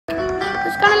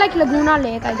kind of like Laguna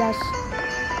Lake, I guess.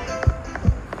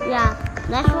 Yeah,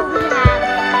 that's what we have.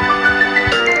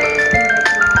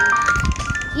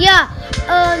 Yeah,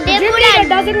 The gym leader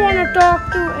doesn't want to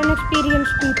talk to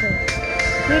inexperienced people.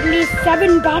 You at least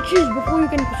 7 batches before you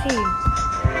can proceed.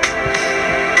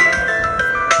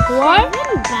 What?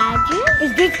 7 badges?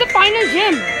 Is this the final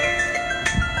gym? Is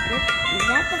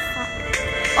that the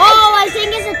Oh, I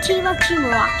think it's a team of Team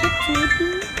Rocket,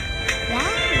 maybe. Yeah.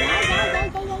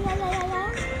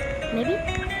 Maybe?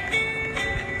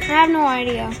 I have no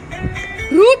idea.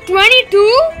 Route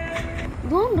 22?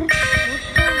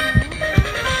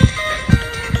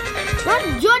 But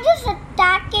you're just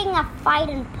attacking a fight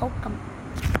in Pokemon.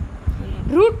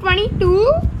 Route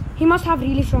 22? He must have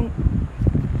really strong.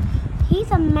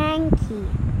 He's a Mankey.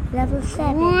 Level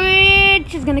 7.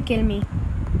 Which is gonna kill me.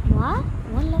 What?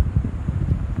 What level?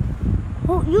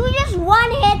 Oh, you just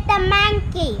one hit the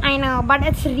Mankey. I know, but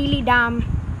it's really damn.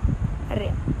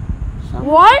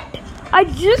 What? I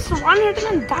just one hit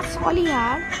him and that's all he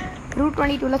had. Route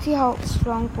 22. Let's see how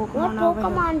strong Pokemon What are.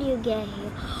 Pokemon do you get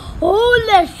here?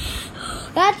 Holy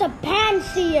that's a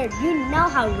Panseer. You know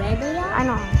how rare they are? I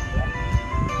know.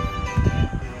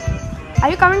 Are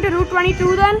you coming to Route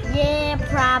 22 then? Yeah,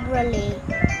 probably.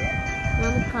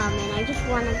 I'm coming. I just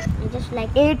like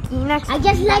 18 I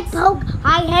just like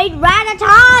I hate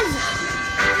Rattatas.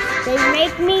 They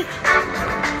make me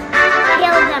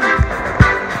kill them.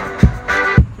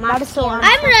 That is so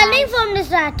I'm running from this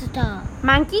Rattata.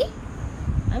 Mankey?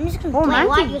 I'm just gonna Oh, play. Mankey.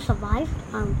 What? You survived?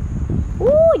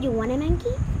 Ooh, you want a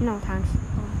Mankey? No, thanks.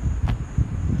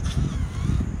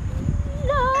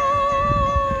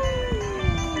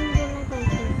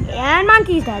 And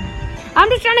Monkey's dead. I'm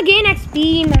just trying to gain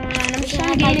XP, man. I'm just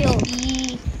trying to gain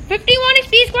XP. 51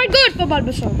 XP is quite good for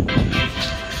Bulbasaur.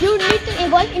 You need to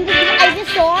evolve into the I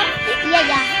just saw.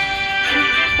 Yeah.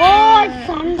 Oh,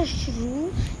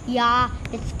 Thundershrew. Yeah,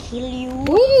 let's kill you.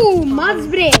 Ooh, Mud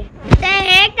Spray. The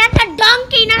heck? That's a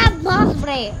donkey, not a boss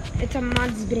spray. It's a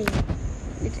Mud Spray.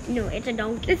 It's a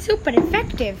donkey. It's super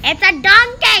effective. It's a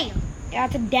donkey. Yeah,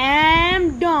 it's a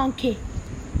damn donkey.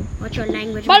 What's your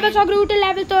language? Bulbasaur grew to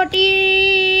level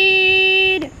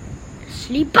 13.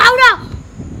 Sleep powder.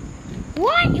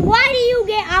 What? Why do you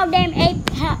get all them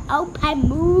OP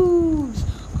moves?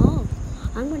 Oh,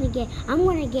 I'm gonna get. I have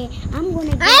level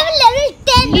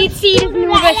 10. Let's see his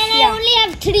new and I only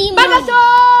have 3 more.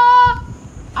 Bulbasaur!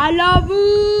 I love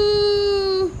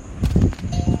you.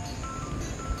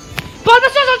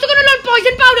 Bulbasaur is also gonna learn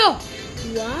poison powder.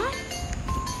 What?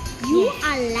 You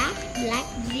are like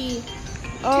the.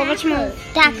 Oh, which move?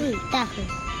 Tackle.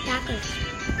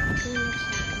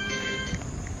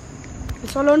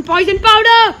 It's all on poison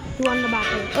powder. You won the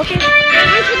battle. Okay.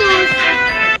 Thanks for those.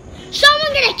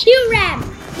 Someone get a Q-Ram.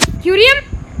 Curium?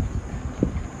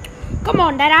 Come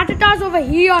on, that Rattata's over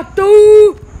here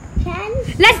too.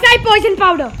 Let's try poison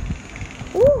powder.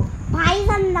 Ooh,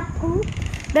 poison the poop.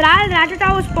 The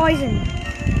Rattata was poisoned.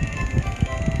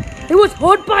 It was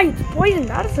hurt by its poison.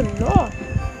 That is a lot.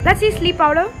 Let's see sleep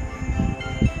powder.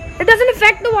 It doesn't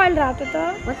affect the wild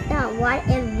Rattata.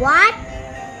 What?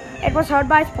 It was hurt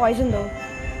by its poison though.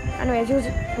 Anyways, use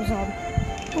it. Absorb.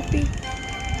 Poopy.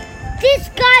 This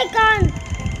guy can't.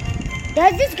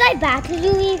 Does this guy battle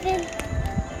you even?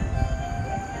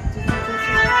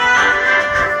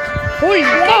 Holy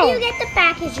Where cow. do you get the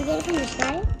package? You get it from this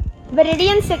guy?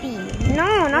 Viridian City.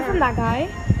 No, not from that guy.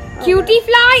 Cutie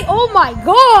fly. Oh my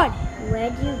god.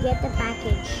 Where do you get the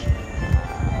package?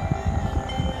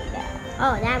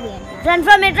 Oh, that weird guy. Run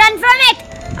from it!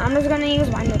 I'm just gonna use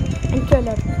one and kill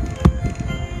it.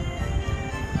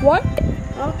 What?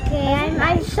 Okay,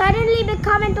 I've suddenly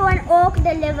become into an oak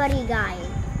delivery guy.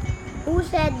 Who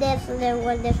said this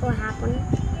will happen?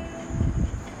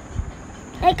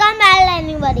 I can't battle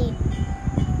anybody.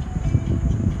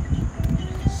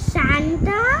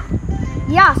 Santa?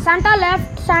 Yeah, Santa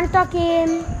left. Santa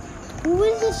came. Who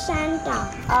is this Santa?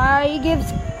 He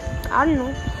gives. I don't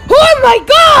know. Oh my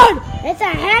god! It's a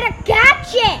head to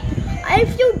catch it.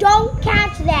 If you don't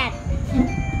catch that,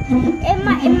 it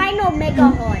might not make a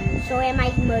horn, so it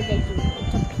might murder you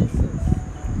into pieces.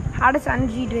 How does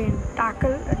energy drain?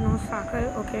 Tackle? No, tackle.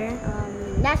 Okay.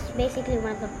 That's basically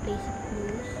one of the basic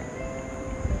moves.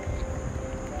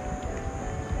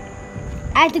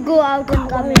 I have to go out and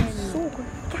come in. So good.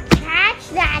 Catch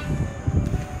that!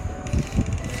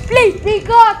 Please, be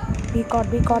caught! Be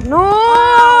caught. No!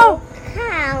 Oh,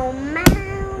 come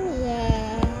on,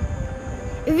 yeah.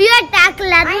 If you tackle,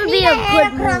 that will be a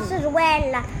good move. As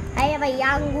well. I have a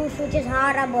young goose which is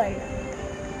horrible.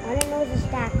 All I know is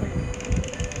tackle.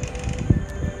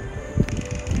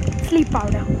 Sleep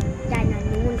powder.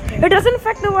 It doesn't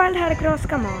affect the wild Heracross,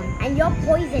 come on. And you're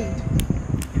poisoned.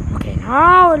 Okay,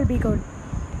 now it'll be good.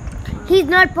 He's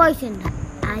not poisoned.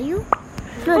 Are you?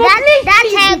 No, Oh, that's please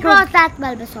be Heracross, that's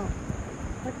Bulbasaur.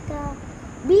 But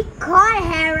we caught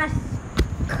Heracross.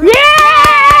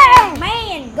 Yeah!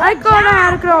 Man, good I caught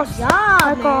a Heracross. job,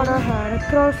 I man. caught a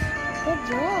Heracross. Good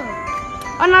job.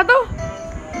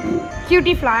 Another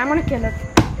cutie fly. I'm gonna kill it.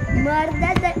 Murder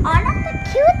the all of the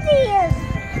cuties.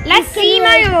 Let's Can see you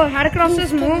my like- Heracross's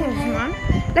can you moves, like- man.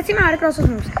 Let's see my Heracross's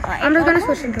moves. I'm just gonna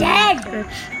switch into dead.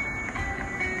 Switch.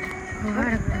 Oh,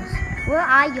 Heracross. Where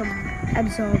are you?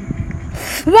 Absorb.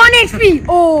 1 HP.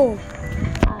 Oh.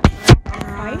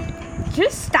 Right.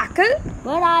 Just tackle.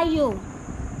 Where are you?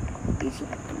 He's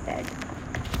like dead.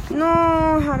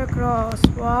 No, Heracross.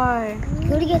 Why?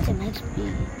 Could get some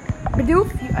XP. Bidoof,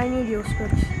 I need you.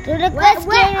 Switch. To request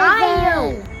Where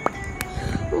are you?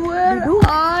 Where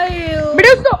are you?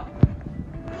 Bidoof, stop.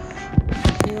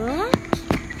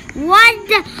 What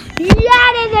the?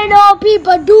 That is an OP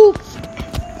Badoof.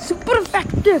 Super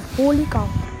effective. Holy cow.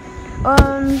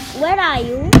 Where are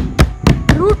you?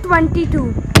 Route 22.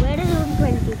 Where is Route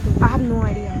 22? I have no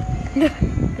idea.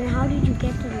 Then how did you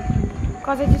get to Route 22?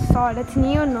 Because I just saw it. It's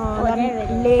near there it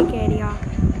is. lake area.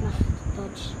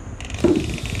 Touch.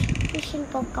 Fishing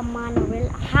Pokemon will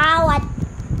how I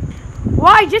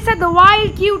Why? I just said the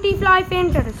wild cutie fly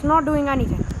fainted. It's not doing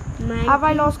anything. Mankey. Have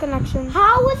I lost connection?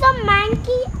 How is a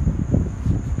Mankey?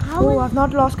 Oh, I've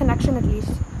not lost connection at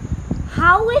least.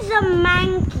 How is a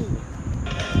Mankey?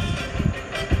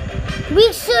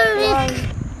 Weak service.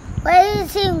 Why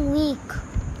is he weak?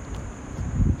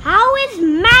 How is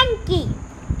Mankey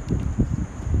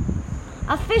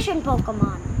a fishing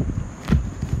Pokemon?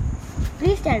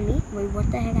 Please tell me. Wait, what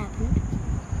the heck happened?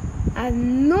 I have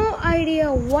no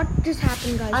idea what just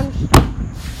happened, guys. Unstuck.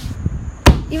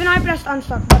 Even I pressed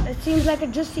unstuck, but it seems like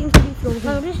it just seems to be frozen.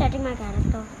 I'm resetting my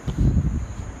character.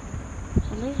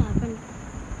 Something's happened.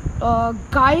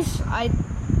 Guys, I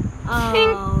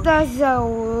think there's a...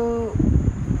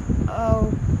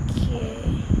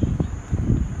 Okay.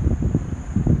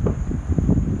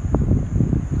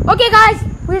 Okay, guys,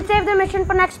 we'll save the mission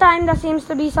for next time. There seems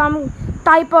to be some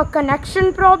type of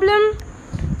connection problem.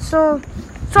 So,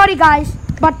 sorry guys,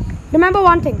 but remember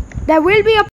one thing. There will be a